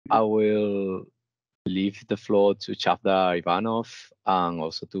I will leave the floor to Chavda Ivanov and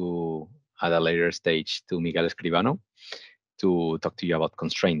also to, at a later stage, to Miguel Escribano to talk to you about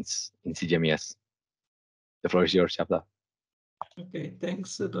constraints in CGMES. The floor is yours, Chavda. Okay,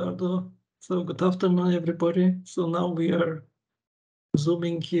 thanks, Eduardo. So good afternoon, everybody. So now we are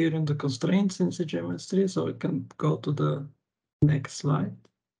zooming here in the constraints in CGMES 3, so we can go to the next slide.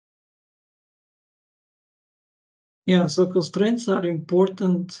 Yeah, so constraints are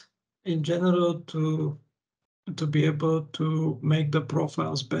important in general to be able to make the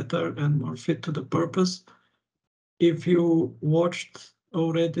profiles better and more fit to the purpose. If you watched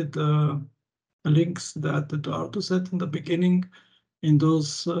already the links that Eduardo said in the beginning, in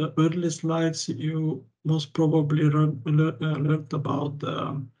those early slides, you most probably learned about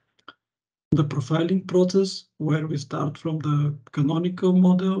the profiling process, where we start from the canonical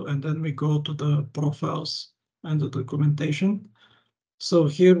model and then we go to the profiles and the documentation. So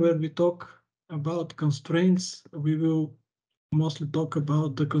here, where we talk about constraints, we will mostly talk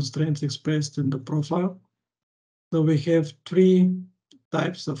about the constraints expressed in the profile. So we have three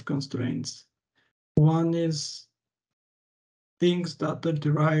types of constraints. One is things that are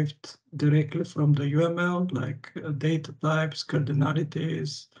derived directly from the UML, like data types,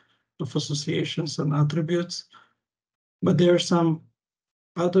 cardinalities of associations and attributes. But there are some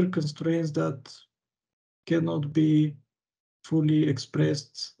other constraints that cannot be fully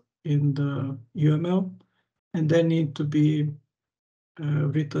expressed in the UML, and they need to be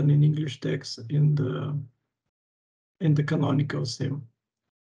written in English text in the canonical sim.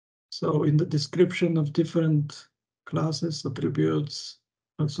 So in the description of different classes, attributes,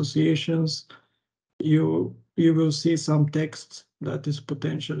 associations, you will see some text that is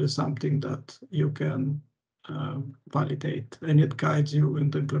potentially something that you can validate, and it guides you in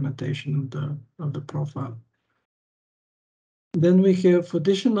the implementation of the profile. Then we have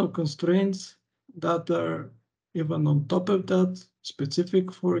additional constraints that are even on top of that,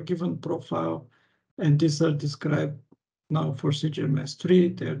 specific for a given profile, and these are described now for CGMES 3.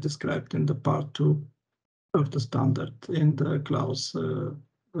 They are described in the part 2 of the standard in the clause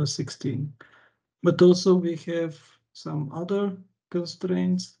 16. But also we have some other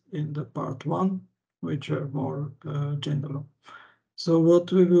constraints in the part 1, which are more general. So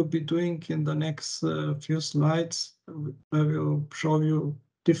what we will be doing in the next few slides, I will show you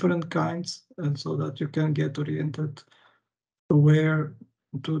different kinds, and so that you can get oriented to where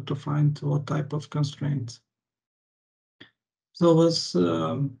to find what type of constraints. So as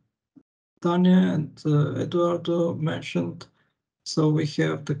Tanya and Eduardo mentioned, so we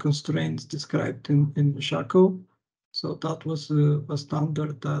have the constraints described in SHACO. So that was a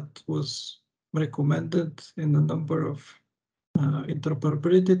standard that was recommended in a number of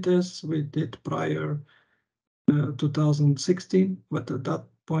interoperability tests we did prior 2016, but at that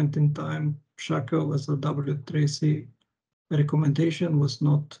point in time, SHACO as a W3C recommendation was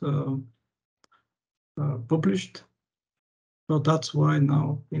not published. So that's why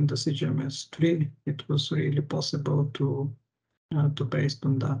now in the CGMES 3, it was really possible to based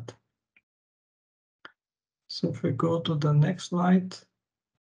on that. So if we go to the next slide,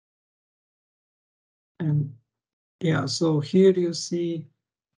 and yeah, so here you see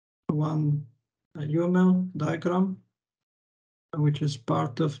one UML diagram, which is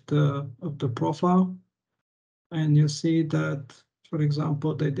part of the profile, and you see that, for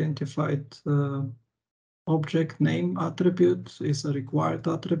example, the identified object name attribute is a required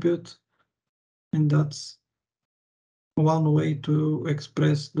attribute, and that's one way to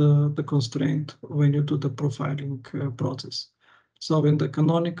express the constraint when you do the profiling process. So in the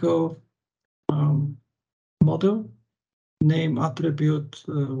canonical model, name attribute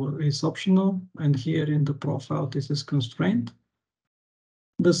is optional, and here in the profile, this is constraint.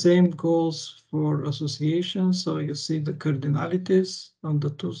 The same goes for association. So you see the cardinalities on the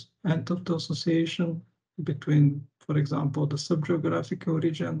two ends of the association between, for example, the subgeographical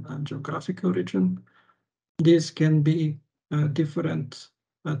region and geographical region. This can be different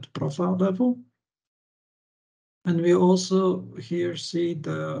at profile level. And we also here see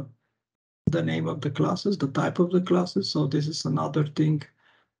the name of the classes, the type of the classes. So this is another thing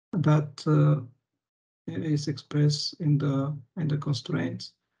that is expressed in the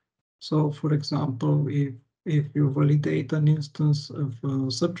constraints. So for example, if you validate an instance of a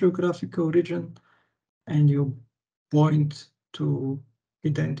subgeographical region and you point to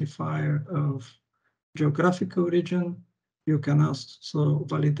identifier of geographical region, you can also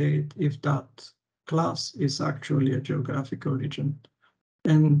validate if that class is actually a geographical region,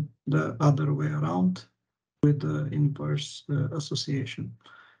 and the other way around with the inverse association.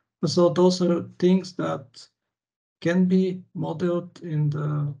 So those are things that can be modeled in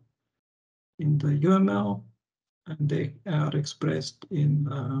the UML, and they are expressed in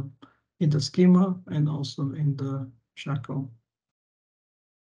the schema and also in the SHACO.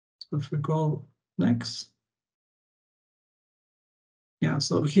 So if we go next. Yeah,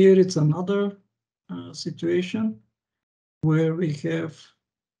 so here it's another situation where we have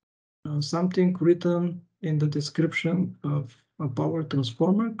something written in the description of a power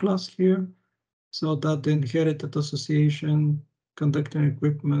transformer class here. So that the inherited association conducting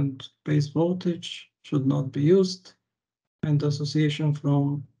equipment base voltage should not be used, and the association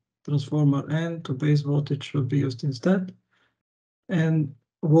from transformer N to base voltage should be used instead. And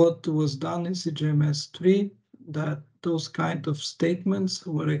what was done in CGMES 3, that those kind of statements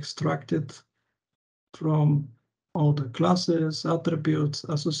were extracted from all the classes, attributes,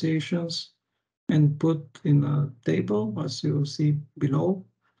 associations, and put in a table, as you see below.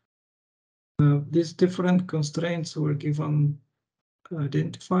 These different constraints were given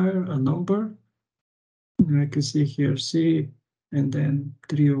identifier, a number. I can see here C, and then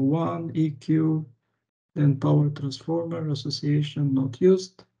 301, EQ, then power transformer, association not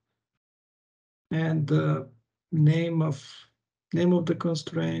used, and the name of the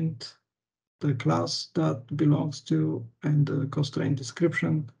constraint, the class that belongs to, and the constraint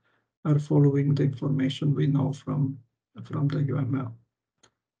description are following the information we know from the UML.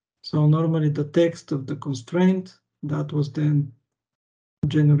 So normally the text of the constraint that was then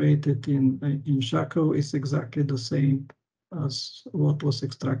generated in SHACO is exactly the same as what was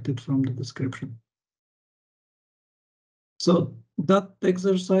extracted from the description. So that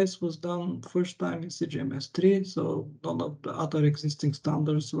exercise was done first time in CGMES 3, so none of the other existing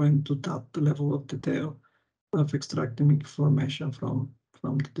standards went to that level of detail of extracting information from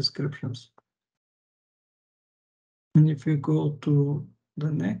the descriptions. And if you go to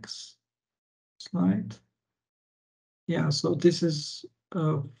the next slide. Yeah, so this is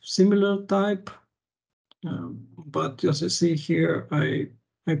a similar type, but as you see here, I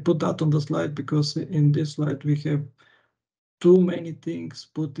put that on the slide because in this slide we have too many things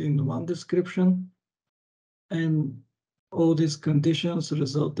put in one description, and all these conditions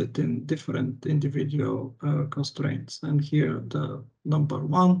resulted in different individual constraints. And here the number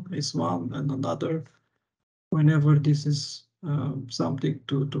 1 is 1, and another, whenever this is something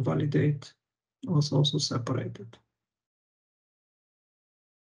to validate, was also separated.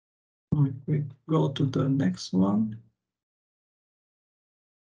 We go to the next one.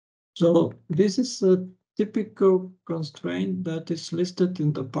 So this is a typical constraint that is listed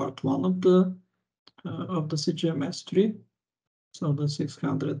in the part 1 of the CGMES 3, so the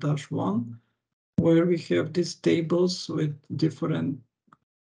 600-1, where we have these tables with different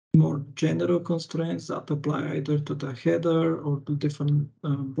more general constraints that apply either to the header or to different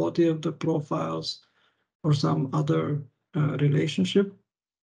body of the profiles or some other relationship.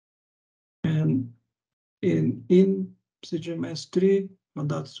 And in CGMES 3, and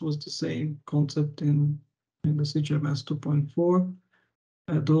that was the same concept in the CGMES 2.4.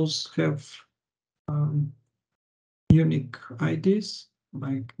 Those have unique IDs,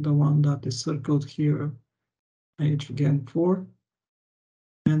 like the one that is circled here, HGAN4.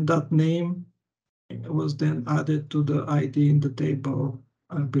 And that name was then added to the ID in the table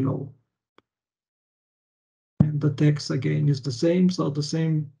below. And the text again is the same, so the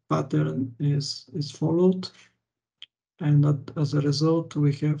same pattern is followed. And as a result,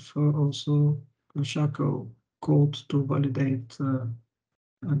 we have also a SHACO code to validate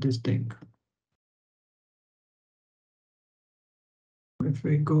this thing. If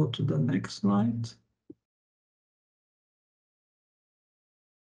we go to the next slide.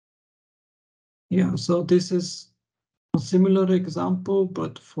 Yeah, so this is a similar example,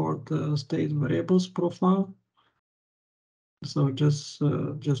 but for the state variables profile. So just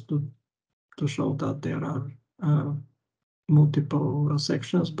to show that there are multiple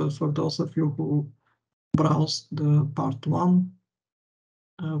sections, but for those of you who browse the part 1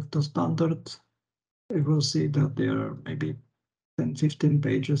 of the standard, you will see that there are maybe 10-15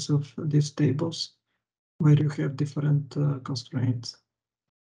 pages of these tables where you have different constraints.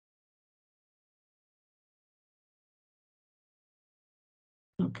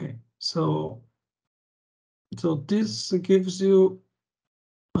 Okay, so this gives you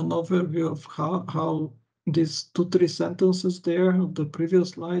an overview of how these 2-3 sentences there of the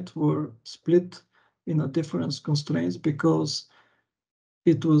previous slide were split in a different constraints, because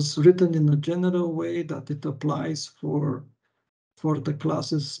it was written in a general way that it applies for the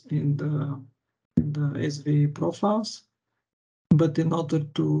classes in the SV profiles. But in order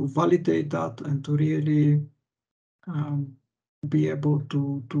to validate that and to really be able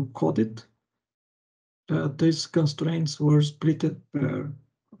to code it, these constraints were split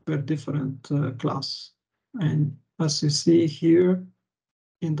per different class. And as you see here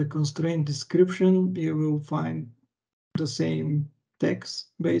in the constraint description, you will find the same text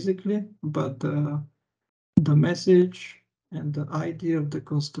basically, but the message and the ID of the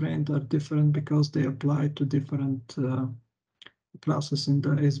constraint are different because they apply to different classes in the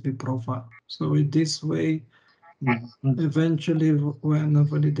SB profile. So in this way, eventually, when a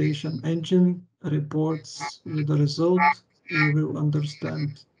validation engine reports you the result, you will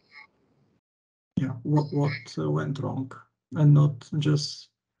understand, yeah, what went wrong, and not just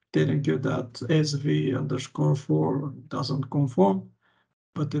telling you that SV_4 doesn't conform,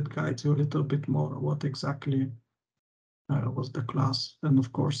 but it guides you a little bit more what exactly was the class, and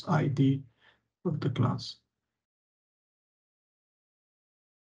of course ID of the class.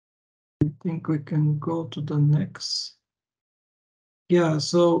 I think we can go to the next. Yeah,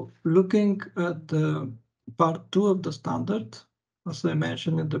 so looking at the part 2 of the standard, as I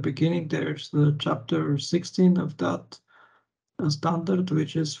mentioned in the beginning, there's the chapter 16 of that standard,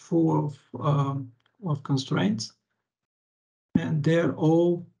 which is full of constraints, and they're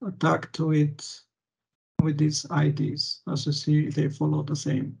all tagged to it with these IDs. As you see, they follow the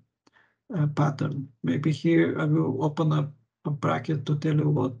same pattern. Maybe here I will open up a bracket to tell you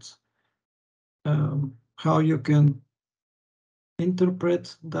what how you can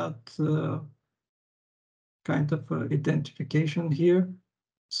interpret that kind of identification here.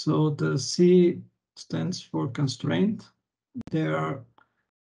 So the C stands for constraint. There are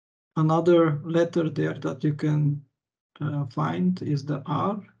another letter there that you can find is the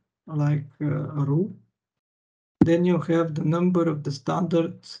R, like a rule. Then you have the number of the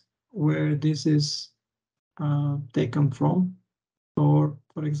standard where this is taken from. Or,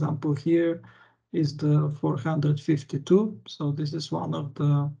 for example, here is the 452. So this is one of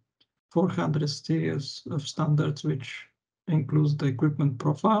the 400 series of standards which includes the equipment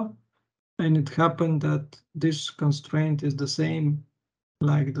profile. And it happened that this constraint is the same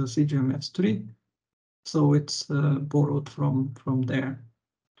like the CGMES 3. So it's borrowed from there.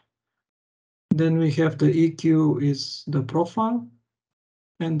 Then we have the EQ is the profile.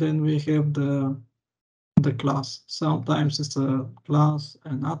 And then we have the class. Sometimes it's a class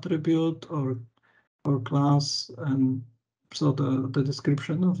and attribute or class, and so the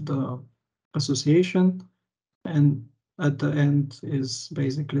description of the association, and at the end is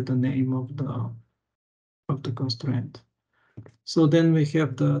basically the name of the constraint. So then we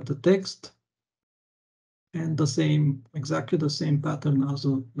have the text and exactly the same pattern as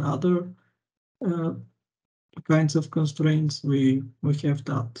the other kinds of constraints. We have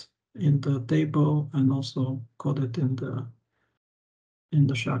that in the table and also coded in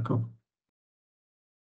the shackle.